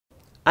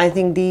I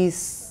think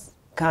these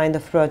kind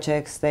of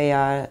projects, they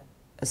are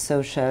a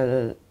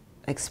social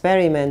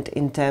experiment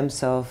in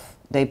terms of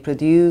they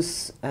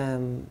produce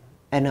an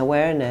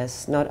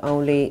awareness not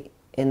only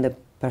in the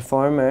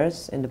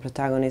performers, in the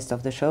protagonists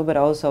of the show, but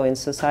also in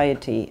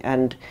society.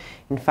 And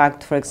in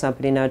fact, for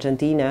example, in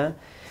Argentina,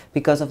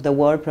 because of the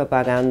war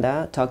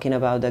propaganda, talking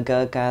about the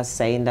Gurkhas,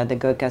 saying that the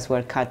Gurkhas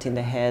were cutting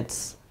the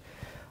heads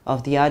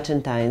of the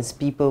Argentines,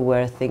 people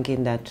were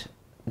thinking that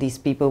these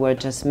people were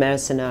just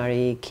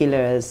mercenary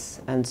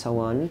killers and so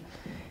on.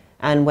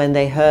 And when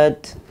they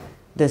heard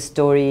the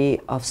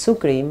story of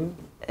Sukrim,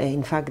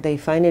 in fact, they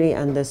finally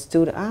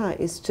understood,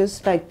 it's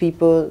just like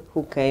people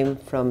who came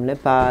from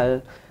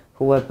Nepal,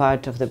 who were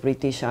part of the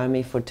British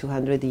Army for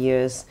 200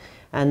 years,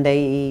 and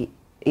they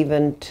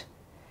didn't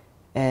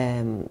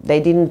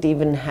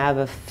even have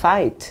a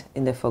fight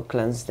in the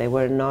Falklands. They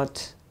were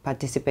not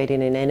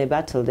participating in any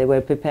battle. They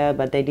were prepared,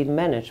 but they didn't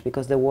manage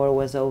because the war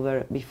was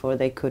over before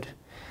they could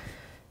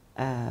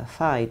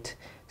fight.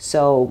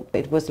 So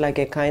it was like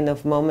a kind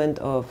of moment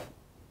of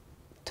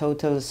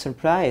total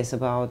surprise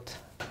about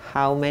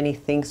how many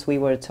things we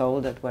were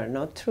told that were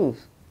not true.